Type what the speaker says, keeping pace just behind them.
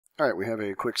Alright, we have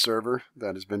a quick server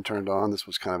that has been turned on. This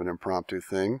was kind of an impromptu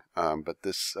thing, but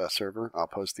this server, I'll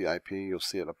post the IP. You'll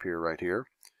see it up here right here.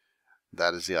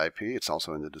 That is the IP. It's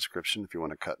also in the description if you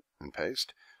want to cut and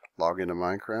paste. Log into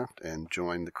Minecraft and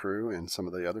join the crew and some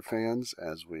of the other fans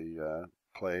as we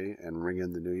play and ring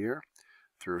in the new year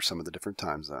through some of the different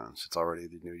time zones. It's already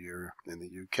the new year in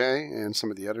the UK and some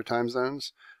of the other time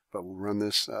zones, but we'll run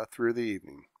this through the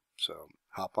evening. So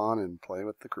hop on and play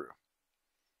with the crew.